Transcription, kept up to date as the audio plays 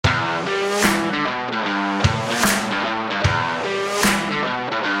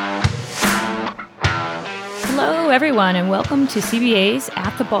everyone, and welcome to CBA's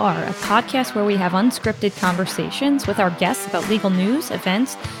At the Bar, a podcast where we have unscripted conversations with our guests about legal news,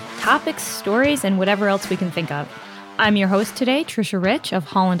 events, topics, stories, and whatever else we can think of. I'm your host today, Trisha Rich of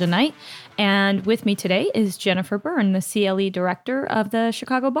Holland & Knight, and with me today is Jennifer Byrne, the CLE Director of the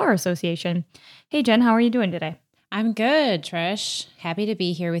Chicago Bar Association. Hey, Jen, how are you doing today? I'm good, Trish. Happy to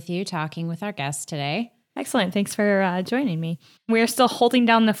be here with you talking with our guests today. Excellent. Thanks for joining me. We are still holding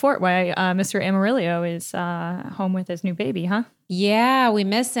down the fort while Mr. Amarillo is home with his new baby, huh? Yeah, we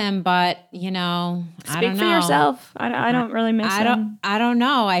miss him, but, I don't know. Speak for yourself. I don't really miss him. I don't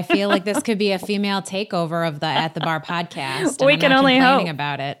know. I feel like this could be a female takeover of the At the Bar podcast. We can only hope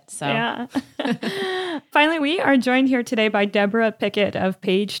about it. So. Yeah. Finally, we are joined here today by Deborah Pickett of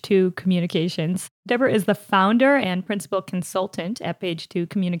Page 2 Communications. Deborah is the founder and principal consultant at Page 2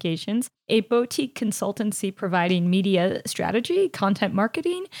 Communications, a boutique consultancy providing media strategy, content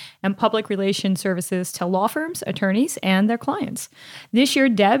marketing, and public relations services to law firms, attorneys, and their clients. This year,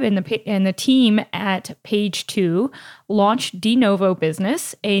 Deb and the team at Page 2 launched De Novo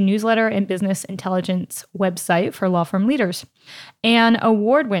Business, a newsletter and business intelligence website for law firm leaders. An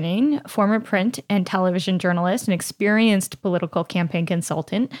award-winning former print and television journalist and experienced political campaign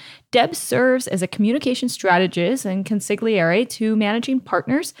consultant, Deb serves as a communication strategist and consigliere to managing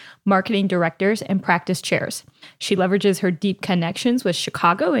partners, marketing directors, and practice chairs. She leverages her deep connections with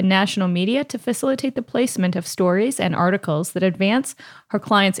Chicago and national media to facilitate the placement of stories and articles that advance her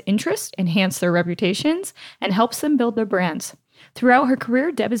clients' interest, enhance their reputations, and helps them build their brands. Throughout her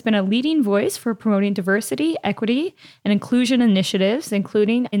career, Deb has been a leading voice for promoting diversity, equity, and inclusion initiatives,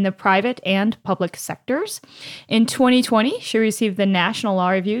 including in the private and public sectors. In 2020, she received the National Law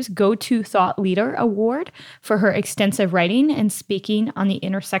Review's Go-To Thought Leader Award for her extensive writing and speaking on the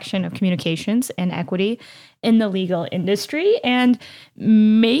intersection of communications and equity in the legal industry, and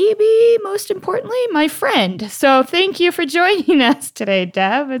maybe most importantly, my friend. So thank you for joining us today,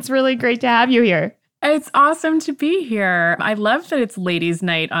 Deb. It's really great to have you here. It's awesome to be here. I love that it's ladies'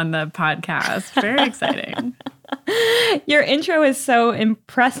 night on the podcast. Very exciting. Your intro is so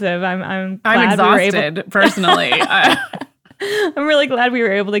impressive. I'm exhausted, personally. I'm really glad we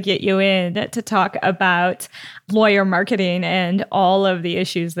were able to get you in to talk about lawyer marketing and all of the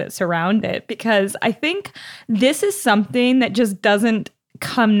issues that surround it, because I think this is something that just doesn't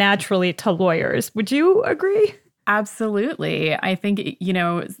come naturally to lawyers. Would you agree? Absolutely. I think,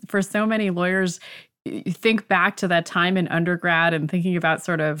 for so many lawyers, you think back to that time in undergrad and thinking about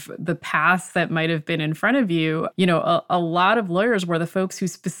sort of the paths that might have been in front of you. A lot of lawyers were the folks who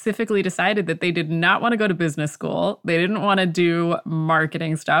specifically decided that they did not want to go to business school. They didn't want to do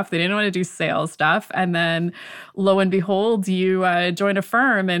marketing stuff. They didn't want to do sales stuff. And then lo and behold, you join a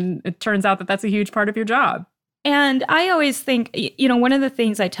firm and it turns out that that's a huge part of your job. And I always think, one of the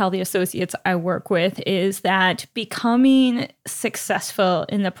things I tell the associates I work with is that becoming successful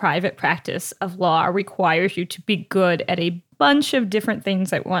in the private practice of law requires you to be good at a bunch of different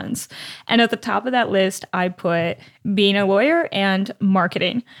things at once. And at the top of that list, I put being a lawyer and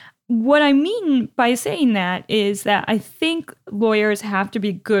marketing. What I mean by saying that is that I think lawyers have to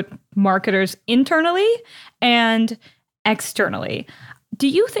be good marketers internally and externally. Do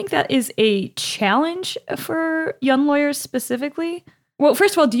you think that is a challenge for young lawyers specifically? Well,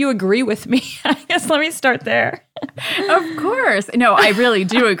 first of all, do you agree with me? I guess let me start there. Of course. No, I really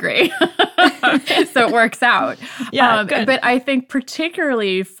do agree. So it works out. Yeah, good. But I think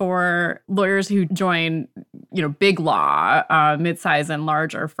particularly for lawyers who join, big law, midsize and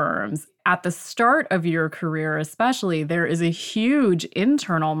larger firms, at the start of your career especially, there is a huge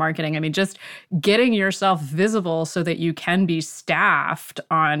internal marketing. I mean, just getting yourself visible so that you can be staffed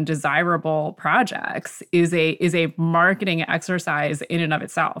on desirable projects is a marketing exercise in and of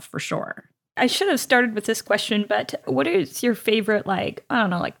itself, for sure. I should have started with this question, but what is your favorite,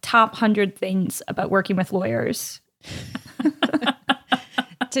 top 100 things about working with lawyers?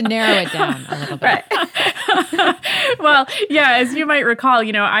 To narrow it down a little bit. Right. Well, yeah, as you might recall,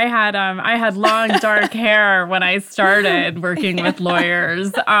 I had long dark hair when I started working with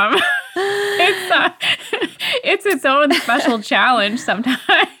lawyers. It's its own special challenge sometimes.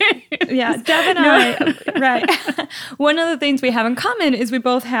 Yeah, Deb and I, right. One of the things we have in common is we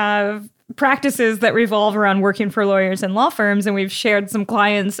both have practices that revolve around working for lawyers and law firms, and we've shared some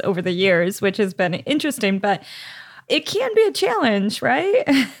clients over the years, which has been interesting, but it can be a challenge, right?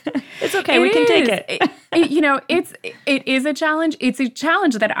 It's okay. We can take it. It is a challenge. It's a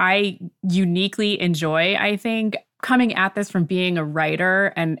challenge that I uniquely enjoy, I think. coming at this from being a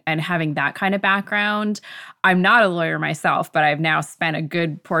writer and having that kind of background. I'm not a lawyer myself, but I've now spent a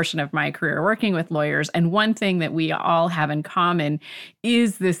good portion of my career working with lawyers. And one thing that we all have in common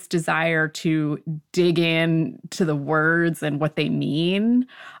is this desire to dig in to the words and what they mean.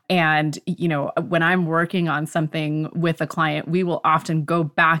 And, when I'm working on something with a client, we will often go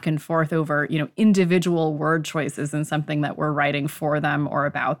back and forth over, individual word choices in something that we're writing for them or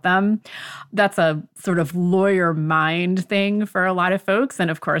about them. That's a sort of lawyer mind thing for a lot of folks. And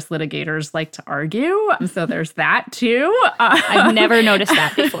of course, litigators like to argue. So there's that too. I've never noticed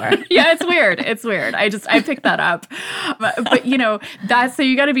that before. Yeah, it's weird. It's weird. I picked that up. But that's, so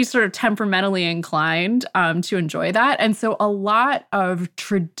you got to be sort of temperamentally inclined to enjoy that. And so a lot of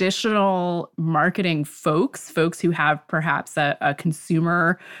traditional marketing folks who have perhaps a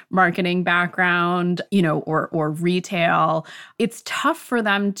consumer marketing background, or retail, it's tough for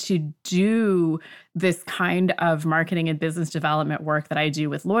them to do this kind of marketing and business development work that I do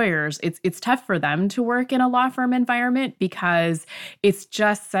with lawyers. It's tough for them to work in a law firm environment because it's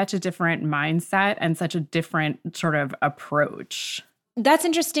just such a different mindset and such a different sort of approach. That's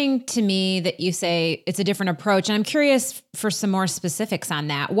interesting to me that you say it's a different approach. And I'm curious for some more specifics on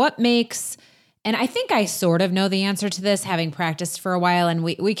that. What makes, and I think I sort of know the answer to this, having practiced for a while, and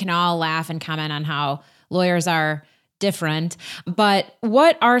we can all laugh and comment on how lawyers are different. But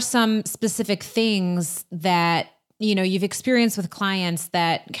what are some specific things that, you've experienced with clients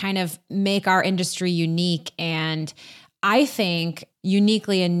that kind of make our industry unique and I think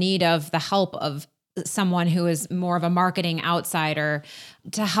uniquely in need of the help of someone who is more of a marketing outsider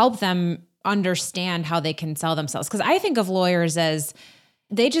to help them understand how they can sell themselves? Because I think of lawyers as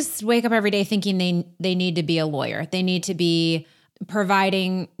they just wake up every day thinking they need to be a lawyer. They need to be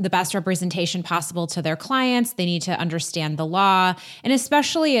providing the best representation possible to their clients. They need to understand the law. And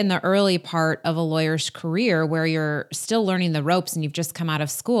especially in the early part of a lawyer's career where you're still learning the ropes and you've just come out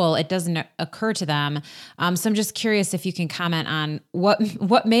of school, it doesn't occur to them. So I'm just curious if you can comment on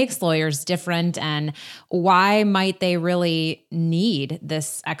what makes lawyers different and why might they really need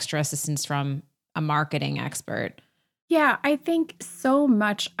this extra assistance from a marketing expert? Yeah, I think so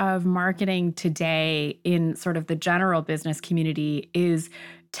much of marketing today in sort of the general business community is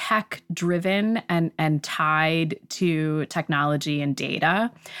tech-driven and tied to technology and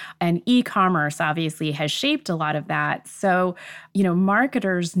data. And e-commerce obviously has shaped a lot of that. So,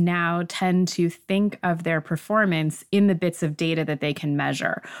 marketers now tend to think of their performance in the bits of data that they can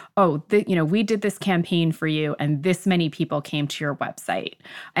measure. Oh, we did this campaign for you and this many people came to your website.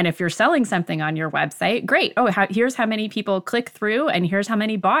 And if you're selling something on your website, great. Oh, here's how many people click through and here's how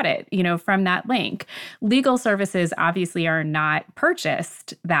many bought it, from that link. Legal services obviously are not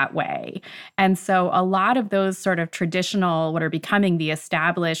purchased that way. And so a lot of those sort of traditional, what are becoming the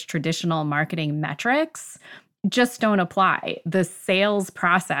established traditional marketing metrics just don't apply. The sales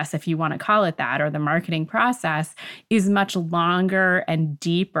process, if you want to call it that, or the marketing process is much longer and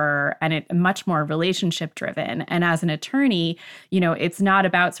deeper and much more relationship driven. And as an attorney, it's not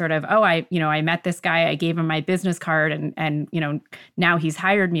about sort of, I met this guy, I gave him my business card and now he's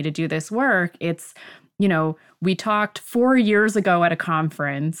hired me to do this work. It's, we talked 4 years ago at a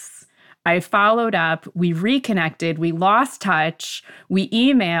conference. I followed up, we reconnected, we lost touch, we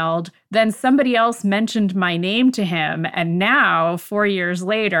emailed, then somebody else mentioned my name to him. And now, 4 years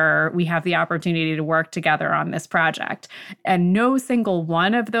later, we have the opportunity to work together on this project. And no single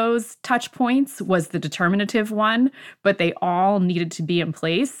one of those touch points was the determinative one, but they all needed to be in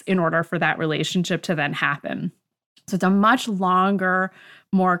place in order for that relationship to then happen. So it's a much longer,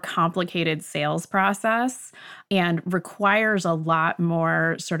 more complicated sales process and requires a lot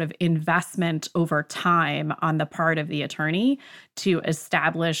more sort of investment over time on the part of the attorney to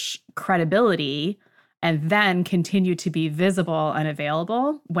establish credibility and then continue to be visible and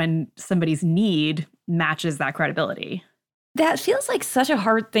available when somebody's need matches that credibility. That feels like such a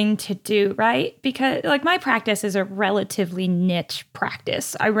hard thing to do, right? Because my practice is a relatively niche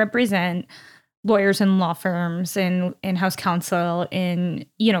practice. I represent lawyers in law firms and in-house counsel in,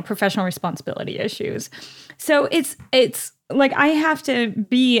 professional responsibility issues. So it's like I have to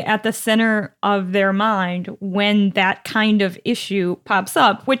be at the center of their mind when that kind of issue pops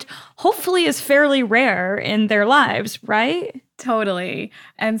up, which hopefully is fairly rare in their lives, right? Totally.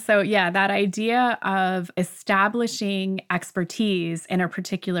 And so, yeah, that idea of establishing expertise in a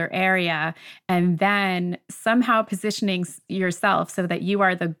particular area and then somehow positioning yourself so that you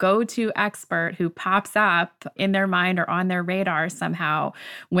are the go-to expert who pops up in their mind or on their radar somehow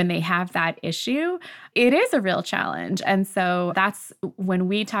when they have that issue, it is a real challenge. And so that's when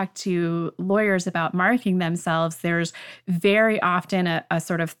we talk to lawyers about marketing themselves, there's very often a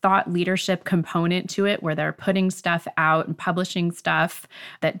sort of thought leadership component to it where they're putting stuff out and publishing stuff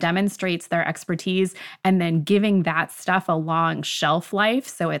that demonstrates their expertise and then giving that stuff a long shelf life.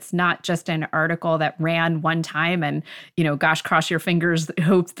 So it's not just an article that ran one time and, gosh, cross your fingers,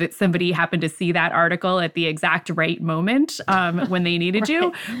 hope that somebody happened to see that article at the exact right moment when they needed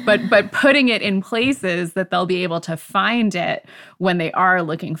you, but putting it in places that they'll be able to find it when they are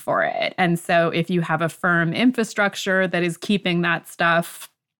looking for it. And so if you have a firm infrastructure that is keeping that stuff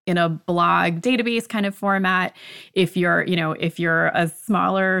in a blog database kind of format, if you're a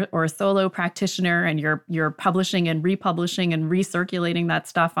smaller or a solo practitioner and you're publishing and republishing and recirculating that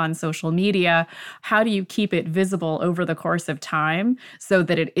stuff on social media, how do you keep it visible over the course of time so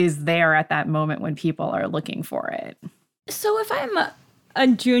that it is there at that moment when people are looking for it? So if I'm a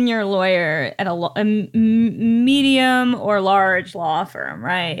junior lawyer at a medium or large law firm,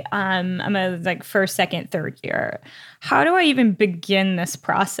 right? I'm a first, second, third year. How do I even begin this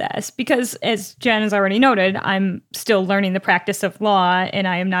process? Because as Jen has already noted, I'm still learning the practice of law and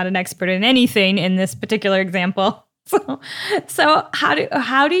I am not an expert in anything in this particular example. So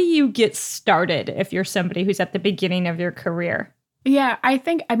how do you get started if you're somebody who's at the beginning of your career? Yeah,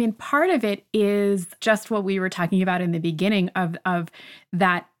 part of it is just what we were talking about in the beginning of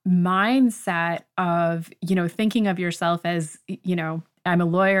that mindset of, thinking of yourself as, I'm a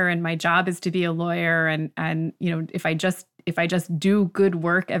lawyer and my job is to be a lawyer. And if I just do good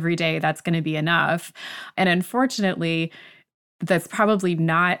work every day, that's going to be enough. And unfortunately, that's probably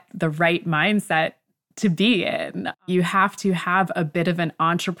not the right mindset to be in. You have to have a bit of an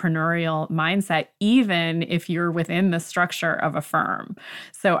entrepreneurial mindset, even if you're within the structure of a firm.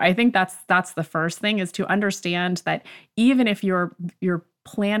 So I think that's the first thing, is to understand that even if you're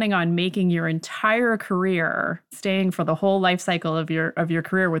planning on making your entire career, staying for the whole life cycle of your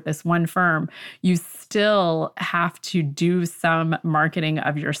career with this one firm, you still have to do some marketing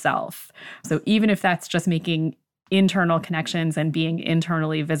of yourself. So even if that's just making internal connections and being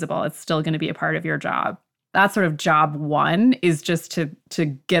internally visible, it's still going to be a part of your job. That's sort of job one, is just to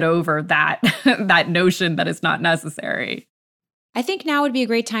get over that that notion that it's not necessary. I think now would be a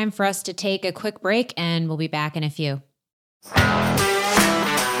great time for us to take a quick break, and we'll be back in a few.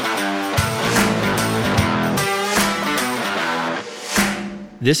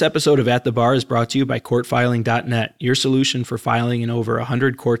 This episode of At the Bar is brought to you by CourtFiling.net, your solution for filing in over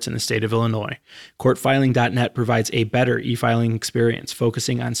 100 courts in the state of Illinois. CourtFiling.net provides a better e-filing experience,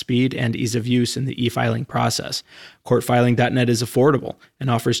 focusing on speed and ease of use in the e-filing process. CourtFiling.net is affordable and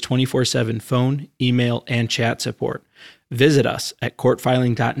offers 24/7 phone, email, and chat support. Visit us at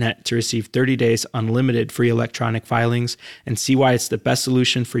CourtFiling.net to receive 30 days unlimited free electronic filings and see why it's the best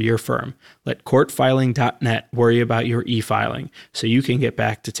solution for your firm. Let CourtFiling.net worry about your e-filing so you can get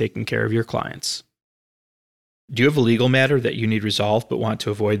back to taking care of your clients. Do you have a legal matter that you need resolved but want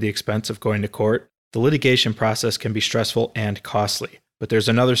to avoid the expense of going to court? The litigation process can be stressful and costly, but there's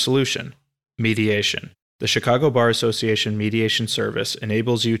another solution: mediation. The Chicago Bar Association Mediation Service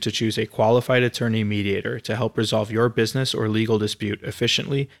enables you to choose a qualified attorney mediator to help resolve your business or legal dispute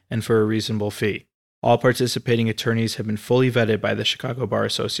efficiently and for a reasonable fee. All participating attorneys have been fully vetted by the Chicago Bar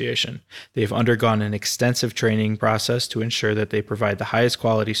Association. They have undergone an extensive training process to ensure that they provide the highest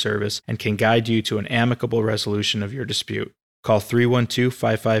quality service and can guide you to an amicable resolution of your dispute. Call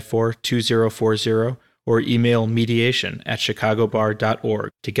 312-554-2040 or email mediation@chicagobar.org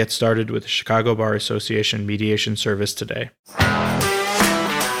to get started with the Chicago Bar Association Mediation Service today.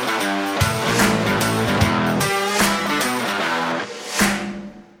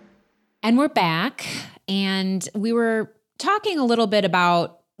 And we're back, and we were talking a little bit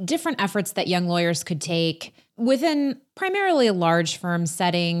about different efforts that young lawyers could take within primarily a large firm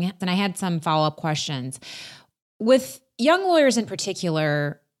setting, and I had some follow-up questions. With young lawyers in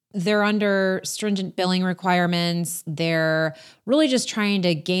particular, they're under stringent billing requirements. They're really just trying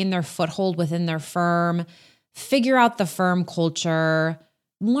to gain their foothold within their firm, figure out the firm culture,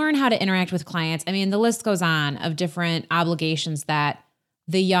 learn how to interact with clients. I mean, the list goes on of different obligations that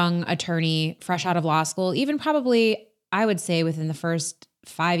the young attorney fresh out of law school, even probably, I would say within the first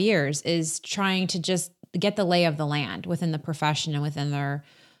 5 years, is trying to just get the lay of the land within the profession and within their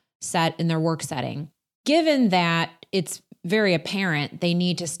work setting. Given that it's very apparent they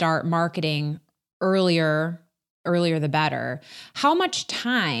need to start marketing earlier earlier the better. How much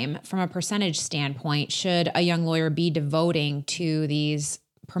time, from a percentage standpoint, should a young lawyer be devoting to these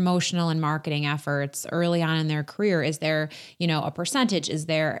promotional and marketing efforts early on in their career? Is there, a percentage? Is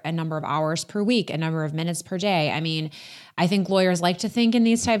there a number of hours per week, a number of minutes per day? I mean, I think lawyers like to think in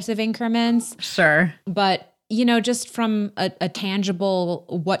these types of increments. Sure. But just from a tangible,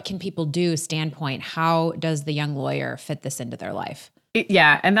 what can people do standpoint, how does the young lawyer fit this into their life?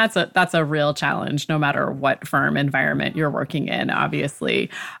 Yeah, and that's a real challenge, no matter what firm environment you're working in, obviously.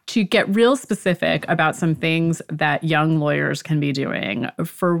 To get real specific about some things that young lawyers can be doing.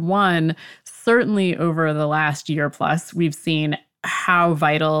 For one, certainly over the last year plus, we've seen how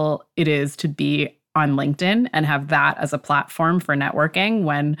vital it is to be on LinkedIn and have that as a platform for networking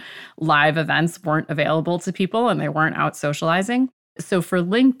when live events weren't available to people and they weren't out socializing. So for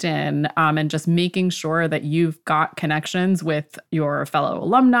LinkedIn, and just making sure that you've got connections with your fellow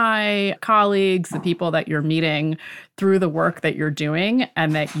alumni, colleagues, the people that you're meeting through the work that you're doing,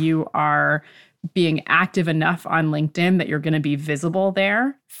 and that you are being active enough on LinkedIn that you're going to be visible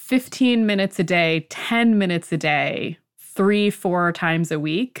there. 15 minutes a day, 10 minutes a day, 3-4 times a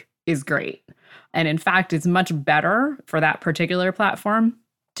week is great. And in fact, it's much better for that particular platform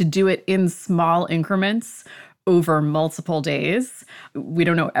to do it in small increments over multiple days. We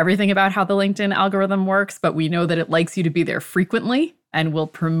don't know everything about how the LinkedIn algorithm works, but we know that it likes you to be there frequently and will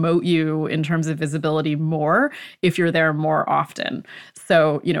promote you in terms of visibility more if you're there more often.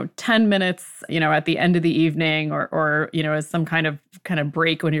 So, 10 minutes, at the end of the evening or as some kind of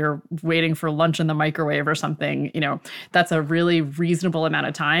break when you're waiting for lunch in the microwave or something, that's a really reasonable amount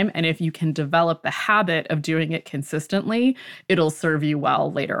of time. And if you can develop the habit of doing it consistently, it'll serve you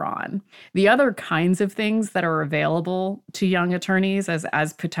well later on. The other kinds of things that are available to young attorneys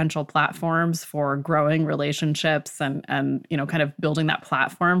as potential platforms for growing relationships and kind of building that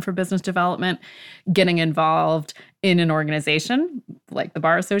platform for business development, getting involved in an organization like the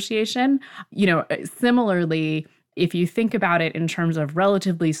Bar Association. Similarly, if you think about it in terms of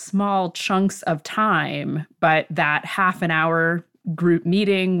relatively small chunks of time, but that half an hour group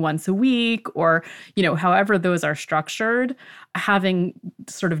meeting once a week or, however those are structured, having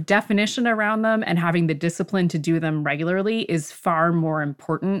sort of definition around them and having the discipline to do them regularly is far more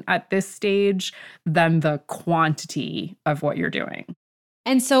important at this stage than the quantity of what you're doing.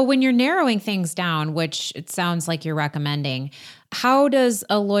 And so when you're narrowing things down, which it sounds like you're recommending, how does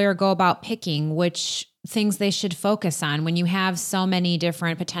a lawyer go about picking which things they should focus on when you have so many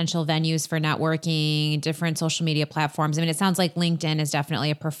different potential venues for networking, different social media platforms? I mean, it sounds like LinkedIn is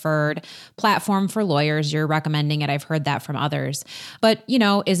definitely a preferred platform for lawyers. You're recommending it. I've heard that from others. But,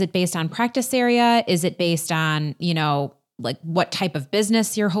 is it based on practice area? Is it based on, like what type of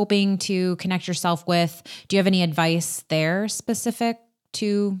business you're hoping to connect yourself with? Do you have any advice there specific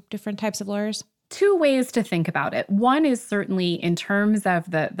to different types of lawyers? Two ways to think about it. One is certainly in terms of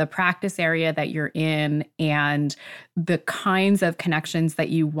the practice area that you're in and the kinds of connections that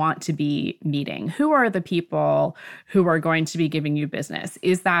you want to be meeting. Who are the people who are going to be giving you business?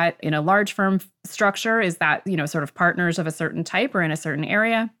 Is that in a large firm structure? Is that, sort of partners of a certain type or in a certain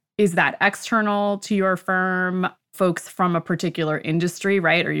area? Is that external to your firm? Folks from a particular industry,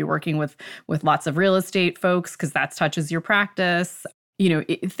 right? Are you working with lots of real estate folks because that touches your practice?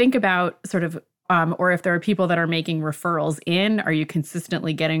 Think about sort of, or if there are people that are making referrals in, are you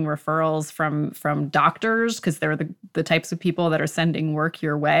consistently getting referrals from doctors because they're the types of people that are sending work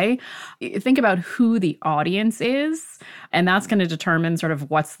your way? Think about who the audience is, and that's going to determine sort of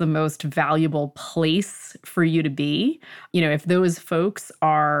what's the most valuable place for you to be. If those folks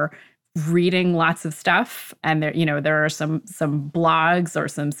are reading lots of stuff and there are some blogs or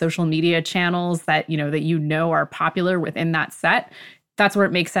some social media channels that are popular within that set, that's where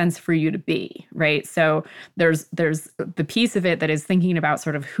it makes sense for you to be, right? So there's the piece of it that is thinking about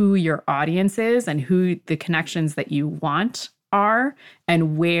sort of who your audience is and who the connections that you want are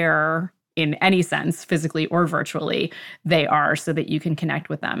and where, in any sense, physically or virtually, they are so that you can connect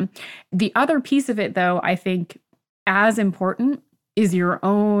with them. The other piece of it, though, I think as important is your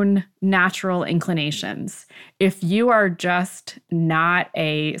own natural inclinations. If you are just not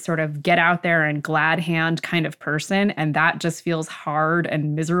a sort of get out there and glad hand kind of person, and that just feels hard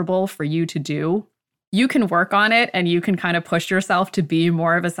and miserable for you to do, you can work on it and you can kind of push yourself to be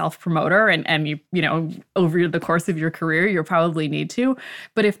more of a self-promoter and you over the course of your career, you'll probably need to.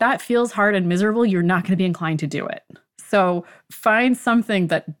 But if that feels hard and miserable, you're not going to be inclined to do it. So find something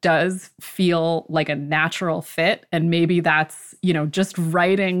that does feel like a natural fit. And maybe that's, just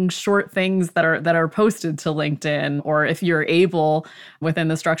writing short things that are posted to LinkedIn, or if you're able within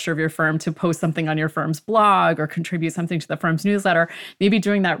the structure of your firm to post something on your firm's blog or contribute something to the firm's newsletter, maybe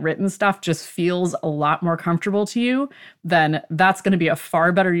doing that written stuff just feels a lot more comfortable to you, then that's going to be a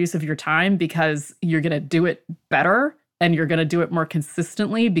far better use of your time, because you're going to do it better and you're going to do it more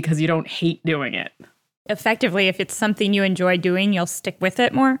consistently because you don't hate doing it. Effectively, if it's something you enjoy doing, you'll stick with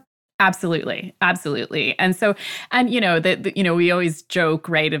it more. Absolutely. Absolutely. And so, we always joke,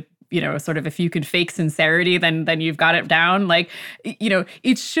 right? Sort of if you can fake sincerity, then you've got it down. Like,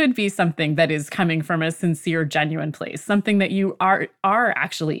 it should be something that is coming from a sincere, genuine place, something that you are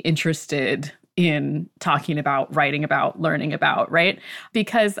actually interested in talking about, writing about, learning about, right?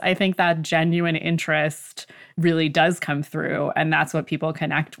 Because I think that genuine interest really does come through, and that's what people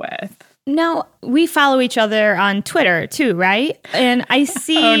connect with. Now, we follow each other on Twitter too, right? And I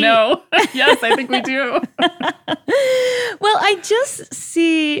see... Oh, no. Yes, I think we do. Well, I just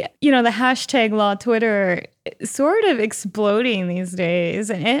see, the hashtag law Twitter sort of exploding these days.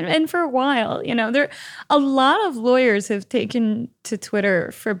 And for a while, a lot of lawyers have taken to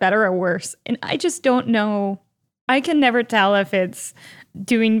Twitter for better or worse. And I just don't know. I can never tell if it's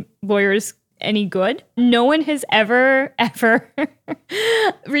doing lawyers any good. No one has ever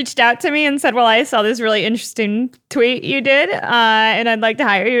reached out to me and said, well, I saw this really interesting tweet you did, and I'd like to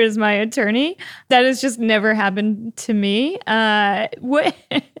hire you as my attorney. That has just never happened to me. I'm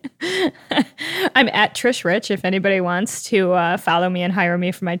at Trish Rich. If anybody wants to follow me and hire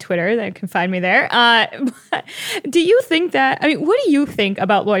me for my Twitter, they can find me there. Do you think what do you think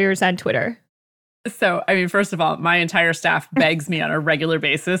about lawyers on Twitter? So, first of all, my entire staff begs me on a regular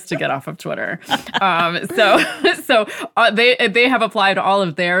basis to get off of Twitter. So they have applied all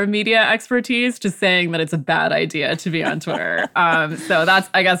of their media expertise to saying that it's a bad idea to be on Twitter. So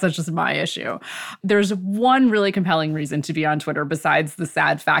I guess that's just my issue. There's one really compelling reason to be on Twitter besides the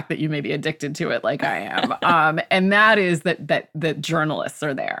sad fact that you may be addicted to it like I am. And that is that journalists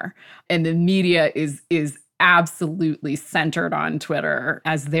are there, and the media is absolutely centered on Twitter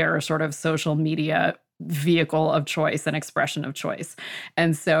as their sort of social media vehicle of choice and expression of choice.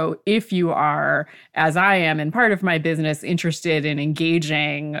 And so if you are, as I am in part of my business, interested in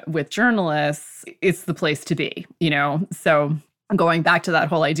engaging with journalists, it's the place to be, So going back to that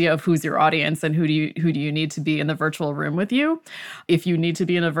whole idea of who's your audience and who do you need to be in the virtual room with you? If you need to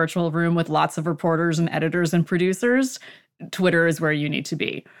be in a virtual room with lots of reporters and editors and producers, Twitter is where you need to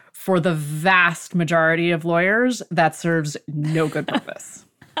be. For the vast majority of lawyers, that serves no good purpose.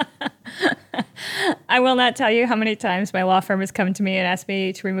 I will not tell you how many times my law firm has come to me and asked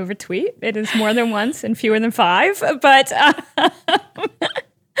me to remove a tweet. It is more than once and fewer than 5. But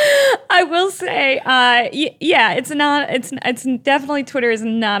I will say, it's definitely Twitter is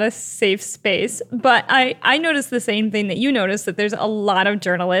not a safe space. But I noticed the same thing that you noticed, that there's a lot of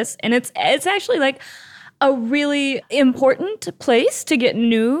journalists, and it's actually like a really important place to get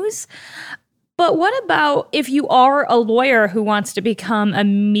news. But what about if you are a lawyer who wants to become a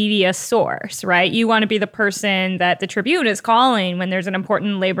media source, right? You want to be the person that the Tribune is calling when there's an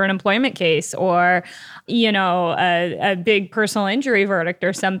important labor and employment case, or, a big personal injury verdict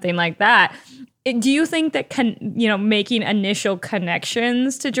or something like that. Do you think that, making initial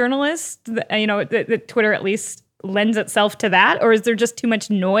connections to journalists, that Twitter at least lends itself to that? Or is there just too much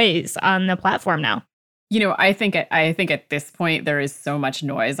noise on the platform now? I think at this point, there is so much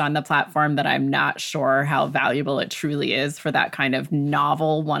noise on the platform that I'm not sure how valuable it truly is for that kind of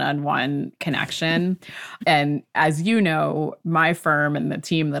novel one-on-one connection. And as you know, my firm and the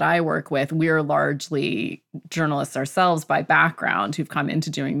team that I work with, we're largely journalists ourselves by background who've come into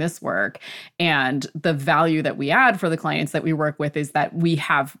doing this work. And the value that we add for the clients that we work with is that we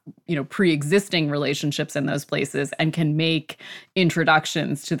have, pre-existing relationships in those places and can make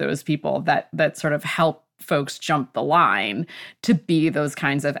introductions to those people that sort of help folks jump the line to be those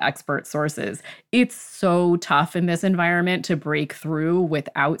kinds of expert sources. It's so tough in this environment to break through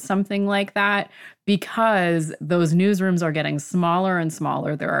without something like that, because those newsrooms are getting smaller and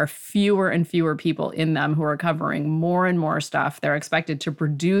smaller. There are fewer and fewer people in them who are covering more and more stuff. They're expected to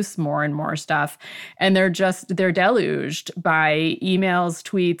produce more and more stuff. And they're deluged by emails,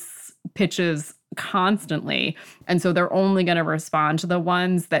 tweets, pitches constantly. And so they're only going to respond to the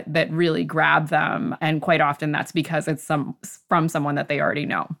ones that really grab them. And quite often that's because it's from someone that they already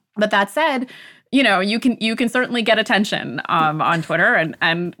know. But that said, you can certainly get attention on Twitter,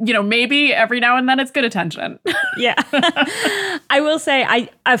 and maybe every now and then it's good attention. Yeah. I will say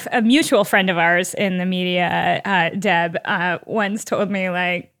a mutual friend of ours in the media, Deb, once told me,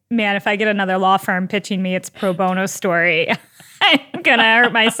 like, man, if I get another law firm pitching me its pro bono story, I'm going to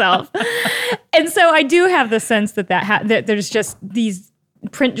hurt myself. And so I do have the sense that that there's just these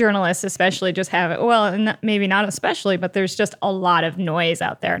print journalists especially just have it. Well, and maybe not especially, but there's just a lot of noise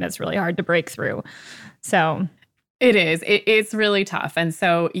out there and it's really hard to break through. So it is. It's really tough. And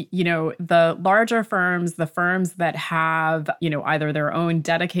so, the larger firms, the firms that have, either their own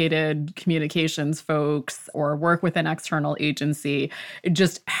dedicated communications folks or work with an external agency,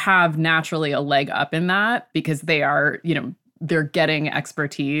 just have naturally a leg up in that because they are, they're getting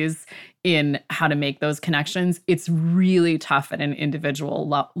expertise in how to make those connections. It's really tough at an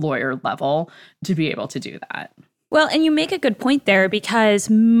individual lawyer level to be able to do that. Well, and you make a good point there because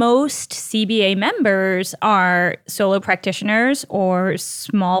most CBA members are solo practitioners or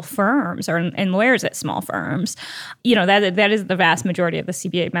small firms and lawyers at small firms. That is the vast majority of the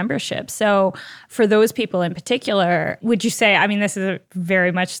CBA membership. So for those people in particular, would you say, this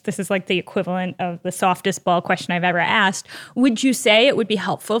is like the equivalent of the softest ball question I've ever asked. Would you say it would be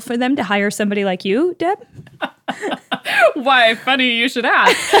helpful for them to hire somebody like you, Deb? Why, funny you should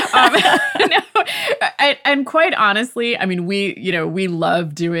ask. And quite honestly, we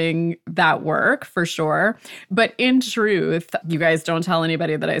love doing that work for sure. But in truth, you guys don't tell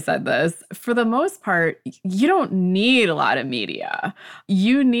anybody that I said this. For the most part, you don't need a lot of media.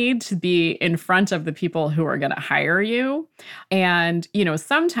 You need to be in front of the people who are going to hire you. And,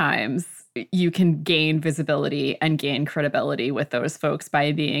 sometimes you can gain visibility and gain credibility with those folks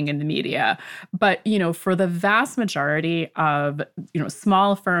by being in the media. But, for the vast majority of,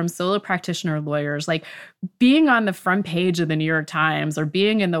 small firms, solo practitioner lawyers, like being on the front page of the New York Times or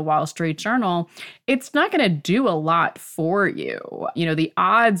being in the Wall Street Journal, it's not going to do a lot for you. The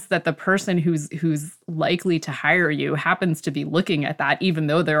odds that the person who's likely to hire you happens to be looking at that, even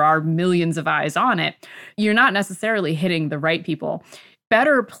though there are millions of eyes on it, you're not necessarily hitting the right people.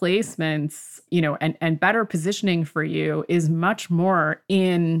 Better placements, and better positioning for you is much more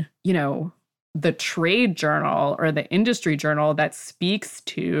in, the trade journal or the industry journal that speaks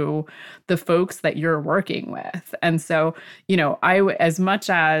to the folks that you're working with. And so, as much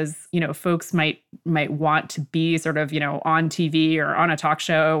as, folks might want to be sort of, on TV or on a talk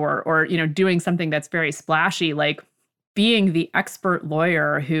show or doing something that's very splashy, like being the expert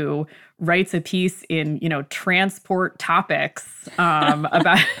lawyer who writes a piece in, transport topics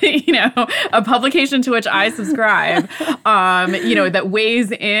about, a publication to which I subscribe, that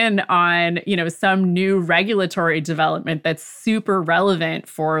weighs in on, some new regulatory development that's super relevant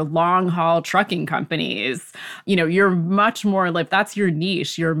for long haul trucking companies. You're much more like, that's your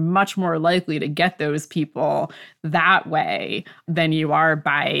niche. You're much more likely to get those people that way than you are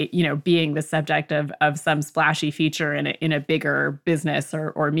by, being the subject of some splashy feature in a bigger business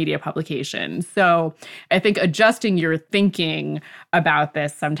or media publication. So I think adjusting your thinking about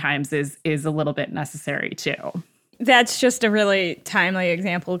this sometimes is a little bit necessary too. That's just a really timely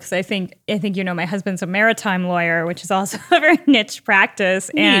example because I think my husband's a maritime lawyer, which is also a very niche practice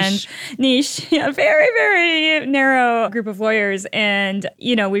and niche, very, very narrow group of lawyers. And,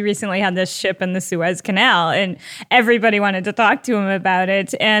 we recently had this ship in the Suez Canal and everybody wanted to talk to him about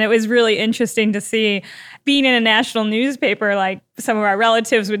it. And it was really interesting to see being in a national newspaper, like some of our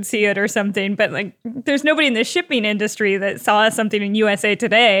relatives would see it or something, but like there's nobody in the shipping industry that saw something in USA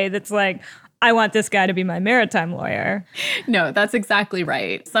Today that's like, I want this guy to be my maritime lawyer. No, that's exactly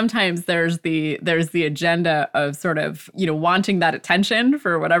right. Sometimes there's the agenda of sort of, wanting that attention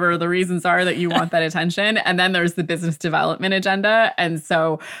for whatever the reasons are that you want that attention. And then there's the business development agenda. And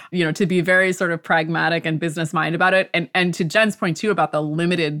so, to be very sort of pragmatic and business mind about it. And to Jen's point too about the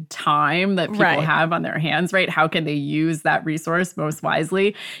limited time that people have on their hands, right? How can they use that resource most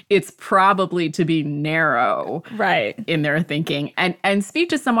wisely? It's probably to be narrow in their thinking and speak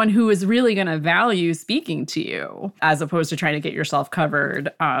to someone who is really going to value speaking to you as opposed to trying to get yourself covered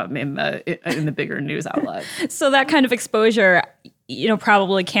in the bigger news outlets. So that kind of exposure,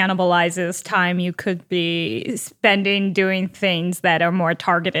 probably cannibalizes time you could be spending doing things that are more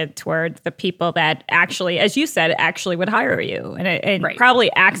targeted toward the people that actually, as you said, actually would hire you. And it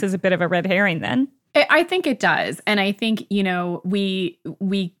probably acts as a bit of a red herring then. I think it does. And I think, we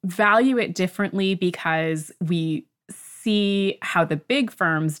value it differently because we see how the big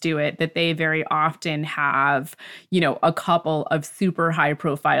firms do it, that they very often have, a couple of super high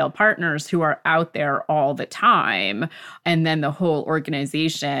profile partners who are out there all the time. And then the whole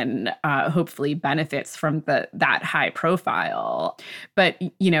organization hopefully benefits from that high profile. But,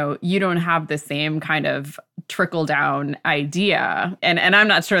 you don't have the same kind of trickle down idea. And I'm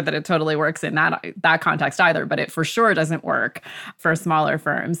not sure that it totally works in that context either, but it for sure doesn't work for smaller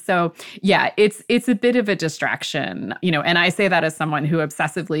firms. So yeah, it's a bit of a distraction, and I say that as someone who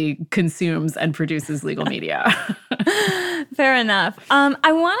obsessively consumes and produces legal media. Fair enough.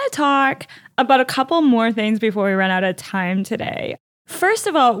 I want to talk about a couple more things before we run out of time today. First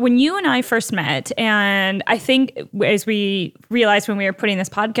of all, when you and I first met, and I think as we realized when we were putting this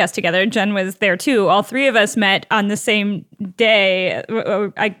podcast together, Jen was there too. All three of us met on the same day.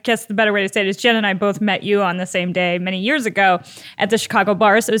 I guess the better way to say it is Jen and I both met you on the same day many years ago at the Chicago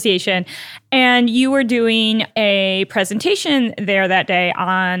Bar Association. And you were doing a presentation there that day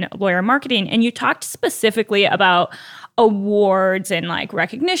on lawyer marketing. And you talked specifically about awards and like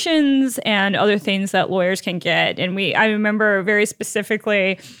recognitions and other things that lawyers can get. And I remember very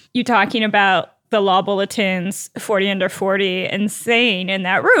specifically you talking about the Law Bulletin's 40 Under 40 and saying in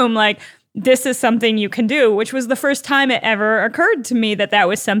that room, like, this is something you can do, which was the first time it ever occurred to me that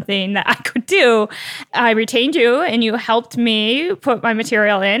was something that I could do. I retained you and you helped me put my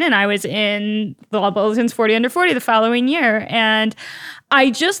material in, and I was in the Law Bulletin's 40 Under 40 the following year. And I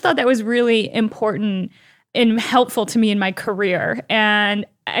just thought that was really important and helpful to me in my career. And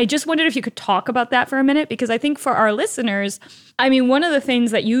I just wondered if you could talk about that for a minute, because I think for our listeners, I mean, one of the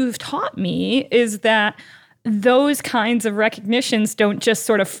things that you've taught me is that those kinds of recognitions don't just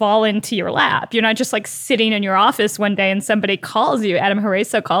sort of fall into your lap. You're not just like sitting in your office one day and somebody calls you, Adam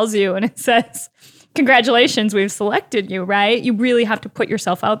Haresa calls you and it says, congratulations, we've selected you, right? You really have to put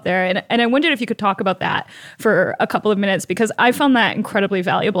yourself out there. And I wondered if you could talk about that for a couple of minutes, because I found that incredibly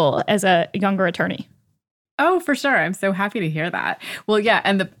valuable as a younger attorney. Oh, for sure. I'm so happy to hear that. Well, yeah,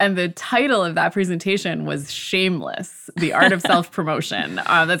 and the title of that presentation was Shameless, The Art of Self-Promotion.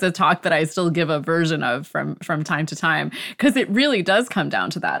 That's a talk that I still give a version of from time to time, because it really does come down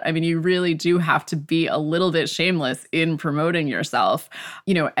to that. I mean, you really do have to be a little bit shameless in promoting yourself.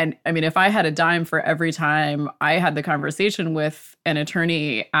 And I mean, if I had a dime for every time I had the conversation with an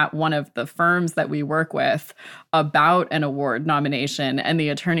attorney at one of the firms that we work with about an award nomination, and the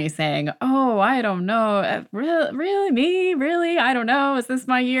attorney saying, oh, I don't know, really, me? Really? I don't know. Is this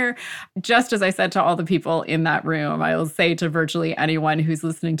my year? Just as I said to all the people in that room, I will say to virtually anyone who's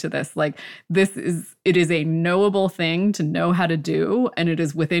listening to this, like, it is a knowable thing to know how to do, and it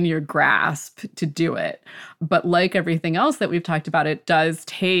is within your grasp to do it. But like everything else that we've talked about, it does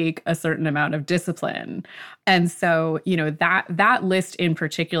take a certain amount of discipline. And so, that list in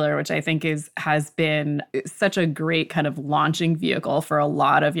particular, which I think has been such a great kind of launching vehicle for a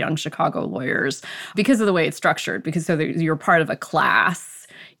lot of young Chicago lawyers because of the way it's structured, because you're part of a class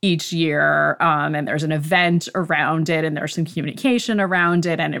each year, and there's an event around it, and there's some communication around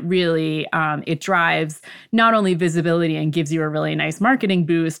it, and it really it drives not only visibility and gives you a really nice marketing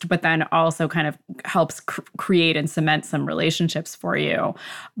boost, but then also kind of helps create and cement some relationships for you.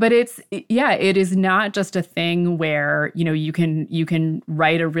 But it is not just a thing where you can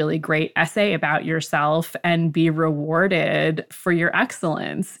write a really great essay about yourself and be rewarded for your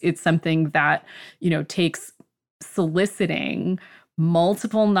excellence. It's something that takes soliciting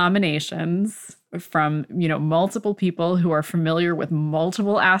multiple nominations from, multiple people who are familiar with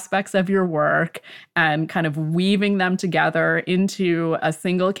multiple aspects of your work, and kind of weaving them together into a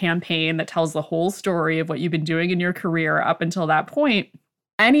single campaign that tells the whole story of what you've been doing in your career up until that point.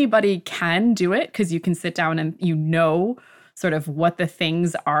 Anybody can do it, because you can sit down and sort of what the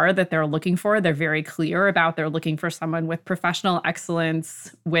things are that they're looking for. They're very clear about they're looking for someone with professional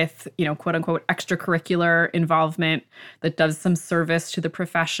excellence, with, quote unquote, extracurricular involvement that does some service to the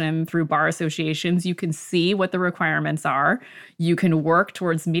profession through bar associations. You can see what the requirements are. You can work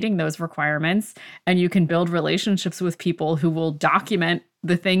towards meeting those requirements, and you can build relationships with people who will document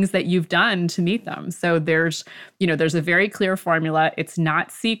the things that you've done to meet them. So there's a very clear formula. It's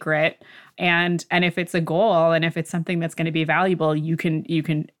not secret. And if it's a goal, and if it's something that's going to be valuable, you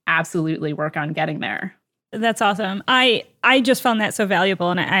can absolutely work on getting there. That's awesome. I just found that so valuable.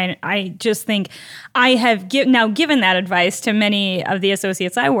 And I just think I have given that advice to many of the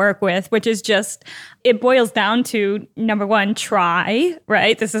associates I work with, which is just, it boils down to, number one, try,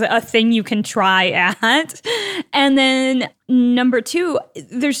 right? This is a thing you can try at. And then number two,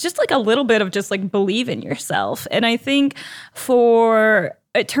 there's just like a little bit of just like believe in yourself. And I think for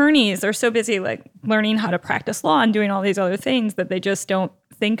attorneys, they're so busy like learning how to practice law and doing all these other things that they just don't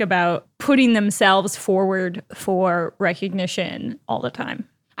think about putting themselves forward for recognition all the time.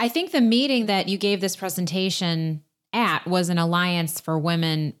 I think the meeting that you gave this presentation at was an Alliance for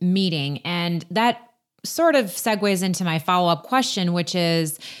Women meeting. And that sort of segues into my follow-up question, which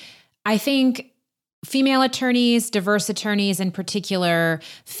is, I think female attorneys, diverse attorneys in particular,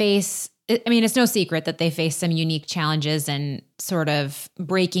 it's no secret that they face some unique challenges in sort of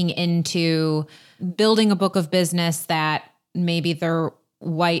breaking into building a book of business that maybe they're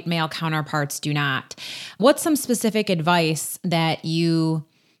white male counterparts do not. What's some specific advice that you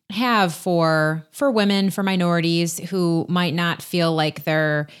have for women, for minorities who might not feel like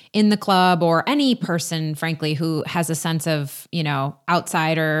they're in the club, or any person, frankly, who has a sense of,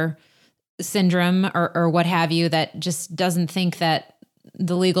 outsider syndrome or what have you, that just doesn't think that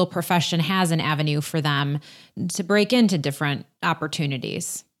the legal profession has an avenue for them to break into different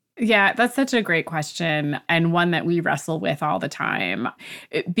opportunities? Yeah, that's such a great question, and one that we wrestle with all the time,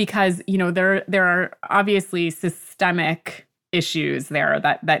 because, there are obviously systemic issues there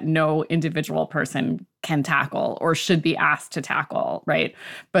that no individual person can tackle or should be asked to tackle, right?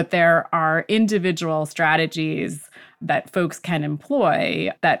 But there are individual strategies that folks can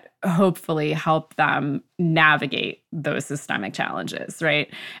employ that hopefully help them navigate those systemic challenges,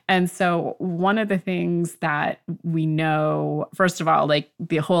 right? And so one of the things that we know, first of all, like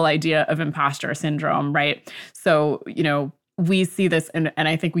the whole idea of imposter syndrome, right? So, we see this, and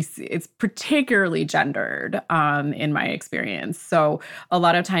I think we see it's particularly gendered in my experience. So a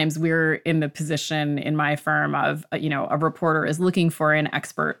lot of times we're in the position in my firm of, a reporter is looking for an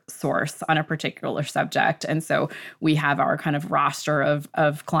expert source on a particular subject. And so we have our kind of roster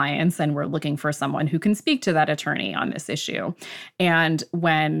of clients, and we're looking for someone who can speak to that attorney on this issue. And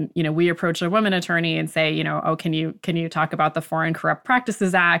when, we approach a woman attorney and say, oh, can you talk about the Foreign Corrupt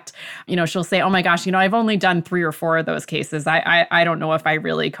Practices Act? She'll say, oh my gosh, I've only done 3 or 4 of those cases. I don't know if I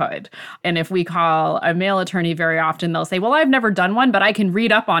really could. And if we call a male attorney, very often they'll say, well, I've never done one, but I can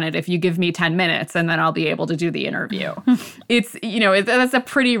read up on it if you give me 10 minutes, and then I'll be able to do the interview. It's, that's a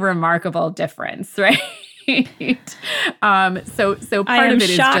pretty remarkable difference, right? So part of it is just... I am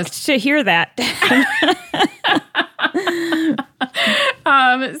shocked to hear that.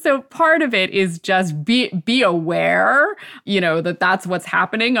 So part of it is just be aware, that that's what's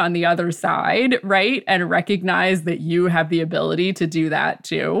happening on the other side, right? And recognize that you have the ability to do that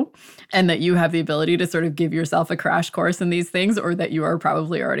too. And that you have the ability to sort of give yourself a crash course in these things, or that you are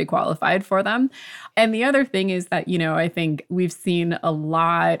probably already qualified for them. And the other thing is that, I think we've seen a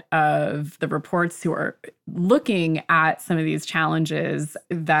lot of the reports who are looking at some of these challenges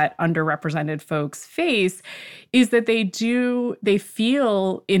that underrepresented folks face is that they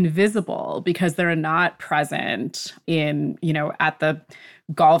feel invisible because they're not present in, at the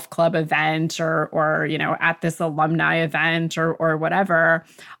golf club event or at this alumni event or whatever.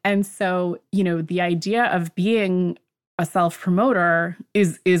 And so, the idea of being a self-promoter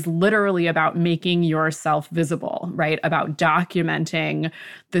is literally about making yourself visible, right? About documenting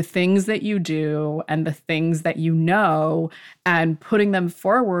the things that you do and the things that you know, and putting them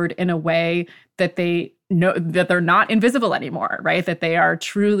forward in a way that they know that they're not invisible anymore, right? That they are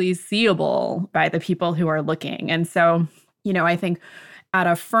truly seeable by the people who are looking. And so, I think at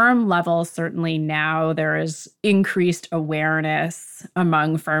a firm level, certainly now there is increased awareness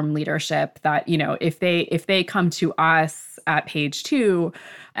among firm leadership that, if they come to us at Page Two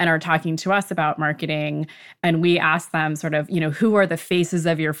and are talking to us about marketing, and we ask them sort of, who are the faces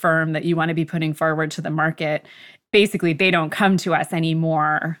of your firm that you want to be putting forward to the market? Basically, they don't come to us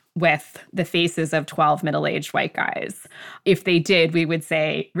anymore with the faces of 12 middle-aged white guys. If they did, we would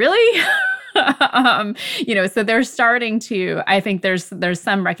say, really? So they're starting to, I think there's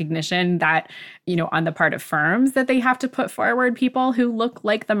some recognition that, on the part of firms that they have to put forward people who look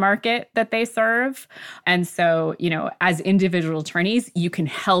like the market that they serve. And so, as individual attorneys, you can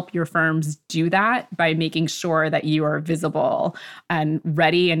help your firms do that by making sure that you are visible and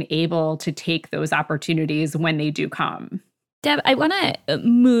ready and able to take those opportunities when they do come. Deb, I want to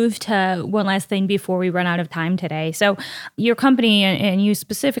move to one last thing before we run out of time today. So your company and you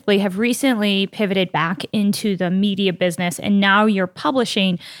specifically have recently pivoted back into the media business, and now you're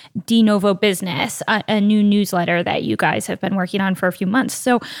publishing De Novo Business, a new newsletter that you guys have been working on for a few months.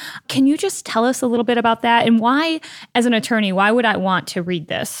 So can you just tell us a little bit about that, and why, as an attorney, why would I want to read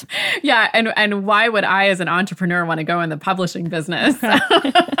this? Yeah, and why would I, as an entrepreneur, want to go in the publishing business?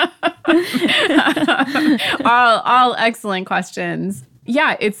 all excellent questions.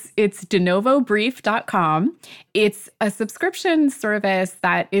 Yeah, it's denovobrief.com. It's a subscription service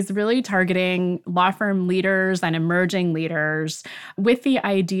that is really targeting law firm leaders and emerging leaders with the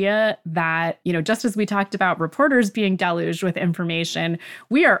idea that, just as we talked about reporters being deluged with information,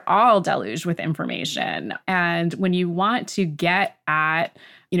 we are all deluged with information. And when you want to get at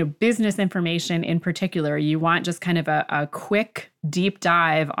business information in particular, you want just kind of a quick deep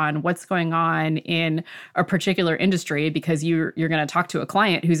dive on what's going on in a particular industry because you're going to talk to a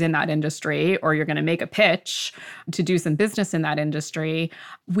client who's in that industry, or you're going to make a pitch to do some business in that industry.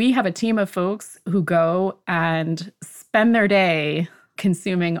 We have a team of folks who go and spend their day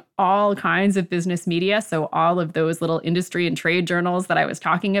consuming all kinds of business media. So all of those little industry and trade journals that I was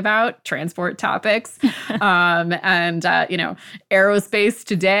talking about, transport topics, and Aerospace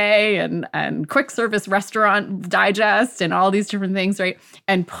Today and Quick Service Restaurant Digest and all these different things, right?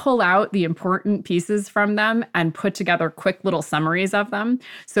 And pull out the important pieces from them and put together quick little summaries of them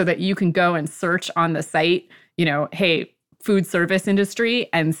so that you can go and search on the site, hey, food service industry,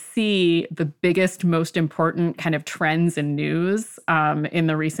 and see the biggest, most important kind of trends and news in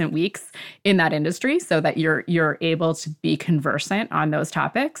the recent weeks in that industry so that you're able to be conversant on those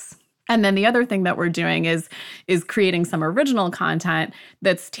topics. And then the other thing that we're doing is creating some original content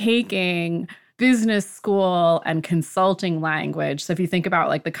that's taking business school and consulting language. So if you think about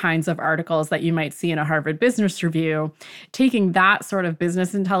like the kinds of articles that you might see in a Harvard Business Review, taking that sort of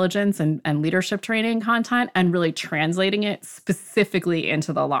business intelligence and leadership training content and really translating it specifically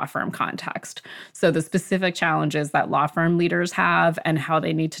into the law firm context. So the specific challenges that law firm leaders have and how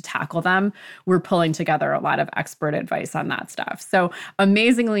they need to tackle them, we're pulling together a lot of expert advice on that stuff. So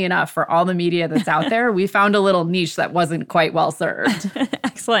amazingly enough, for all the media that's out there, we found a little niche that wasn't quite well served.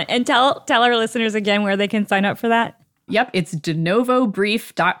 Excellent. And tell our listeners again where they can sign up for that. Yep, it's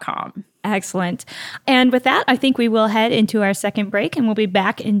denovobrief.com. Excellent. And with that, I think we will head into our second break, and we'll be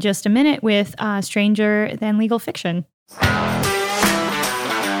back in just a minute with Stranger Than Legal Fiction.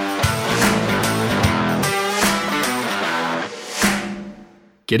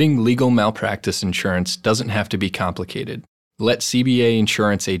 Getting legal malpractice insurance doesn't have to be complicated. Let CBA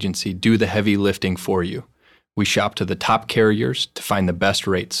Insurance Agency do the heavy lifting for you. We shop to the top carriers to find the best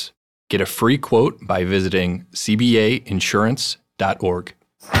rates. Get a free quote by visiting cbainsurance.org.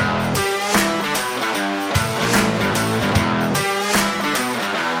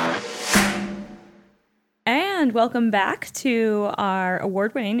 And welcome back to our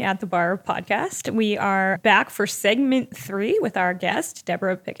award-winning At the Bar podcast. We are back for segment 3 with our guest,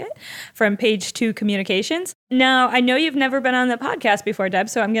 Deborah Pickett from Page 2 Communications. Now, I know you've never been on the podcast before, Deb,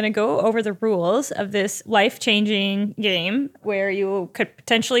 so I'm going to go over the rules of this life-changing game where you could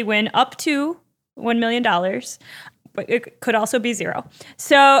potentially win up to $1 million. But it could also be 0.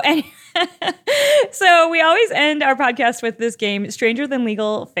 So we always end our podcast with this game, Stranger Than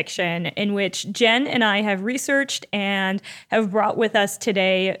Legal Fiction, in which Jen and I have researched and have brought with us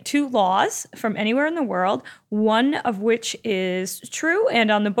today 2 laws from anywhere in the world, one of which is true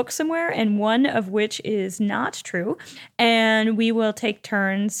and on the book somewhere, and one of which is not true. And we will take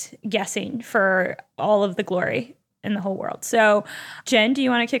turns guessing for all of the glory in the whole world. So, Jen, do you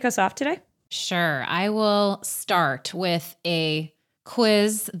want to kick us off today? Sure. I will start with a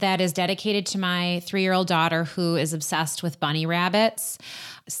quiz that is dedicated to my 3-year-old daughter who is obsessed with bunny rabbits.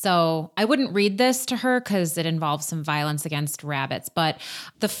 So I wouldn't read this to her because it involves some violence against rabbits. But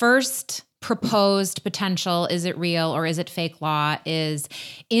the first proposed potential, is it real or is it fake law, is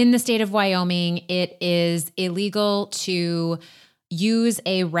in the state of Wyoming, it is illegal to use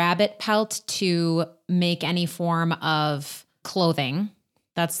a rabbit pelt to make any form of clothing.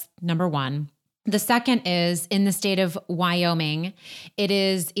 That's number 1. The second is, in the state of Wyoming, it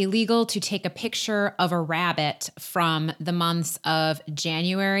is illegal to take a picture of a rabbit from the months of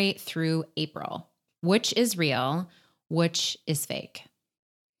January through April. Which is real? Which is fake?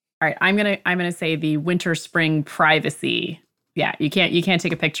 All right, I'm gonna say the winter spring privacy. Yeah, you can't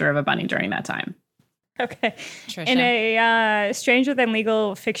take a picture of a bunny during that time. Okay. Trisha. In a Stranger Than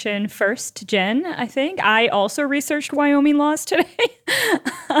Legal Fiction first, Jen, I think, I also researched Wyoming laws today.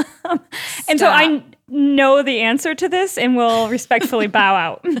 And so I know the answer to this and will respectfully bow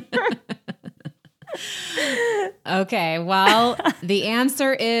out. Okay, well, the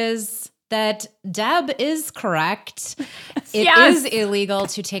answer is that Deb is correct. It is illegal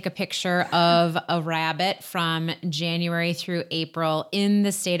to take a picture of a rabbit from January through April in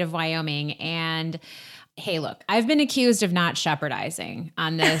the state of Wyoming. And hey, look, I've been accused of not shepherdizing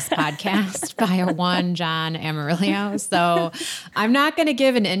on this podcast by one John Amarillo. So I'm not going to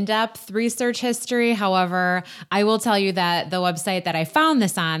give an in-depth research history. However, I will tell you that the website that I found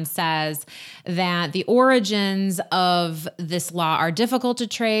this on says that the origins of this law are difficult to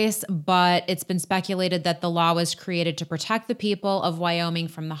trace, but it's been speculated that the law was created to protect the people of Wyoming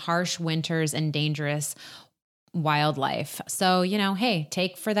from the harsh winters and dangerous wildlife. So, hey,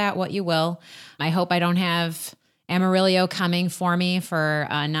 take for that what you will. I hope I don't have Amarillo coming for me for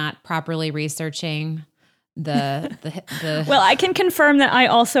not properly researching the Well, I can confirm that I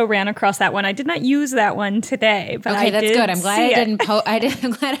also ran across that one. I did not use that one today, but okay, that's good. I'm glad I didn't.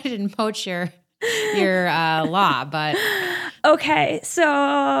 I'm glad I didn't poach your law, but okay.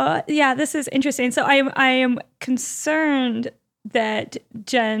 So yeah, this is interesting. So I am concerned that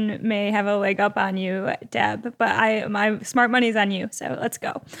Jen may have a leg up on you, Deb, but my smart money's on you. So let's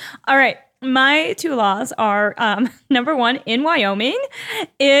go. All right. My 2 laws are, number 1, in Wyoming,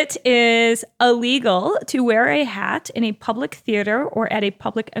 it is illegal to wear a hat in a public theater or at a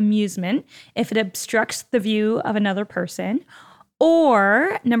public amusement if it obstructs the view of another person.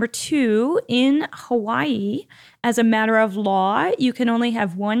 Or number 2, in Hawaii, as a matter of law, you can only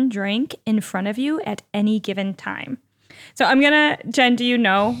have 1 drink in front of you at any given time. So Jen, do you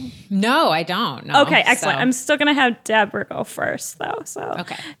know? No, I don't know. Okay, excellent. I'm still going to have Deborah go first, though. So,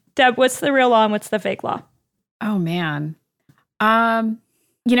 okay. Deb, what's the real law and what's the fake law? Oh, man. I'm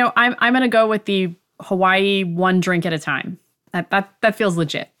going to go with the Hawaii 1 drink at a time. That feels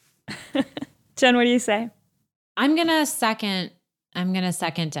legit. Jen, what do you say? I'm going to second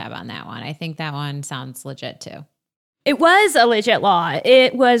Deb on that one. I think that one sounds legit too. It was a legit law.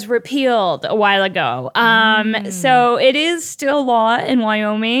 It was repealed a while ago. So it is still law in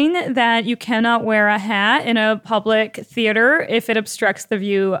Wyoming that you cannot wear a hat in a public theater if it obstructs the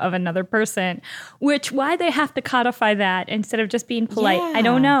view of another person. Why they have to codify that instead of just being polite, yeah. I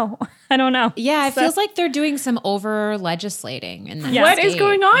don't know. Yeah, it feels like they're doing some over legislating in the What is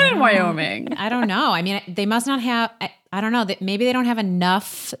going on in Wyoming? I don't know. I mean, they must not have. I don't know. Maybe they don't have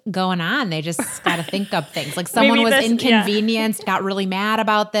enough going on. They just got to think up things. Like someone was inconvenienced, got really mad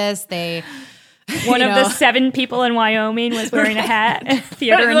about this. One of the 7 people in Wyoming was wearing a hat at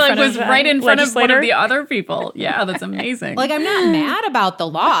theater in front of right in front of one of the other people. Yeah, that's amazing. Like, I'm not mad about the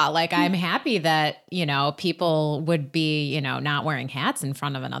law. Like, I'm happy that, people would be, not wearing hats in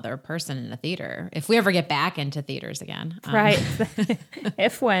front of another person in a theater. If we ever get back into theaters again. Right.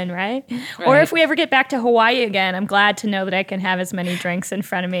 When, right? Or if we ever get back to Hawaii again, I'm glad to know that I can have as many drinks in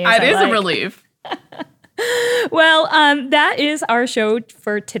front of me as It is a relief. Well, that is our show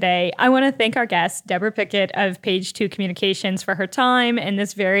for today. I want to thank our guest, Deborah Pickett of Page 2 Communications, for her time and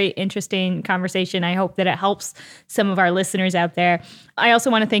this very interesting conversation. I hope that it helps some of our listeners out there. I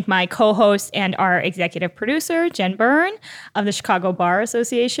also want to thank my co-host and our executive producer, Jen Byrne of the Chicago Bar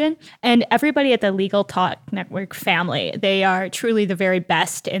Association, and everybody at the Legal Talk Network family. They are truly the very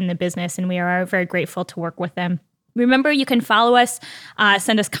best in the business, and we are very grateful to work with them. Remember, you can follow us,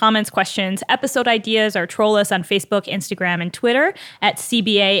 send us comments, questions, episode ideas, or troll us on Facebook, Instagram, and Twitter at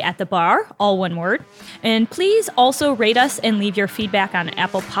CBA at the Bar, all one word. And please also rate us and leave your feedback on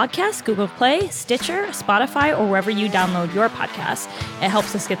Apple Podcasts, Google Play, Stitcher, Spotify, or wherever you download your podcasts. It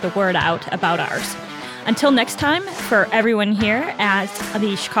helps us get the word out about ours. Until next time, for everyone here at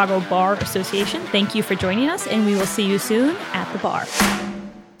the Chicago Bar Association, thank you for joining us, and we will see you soon at the bar.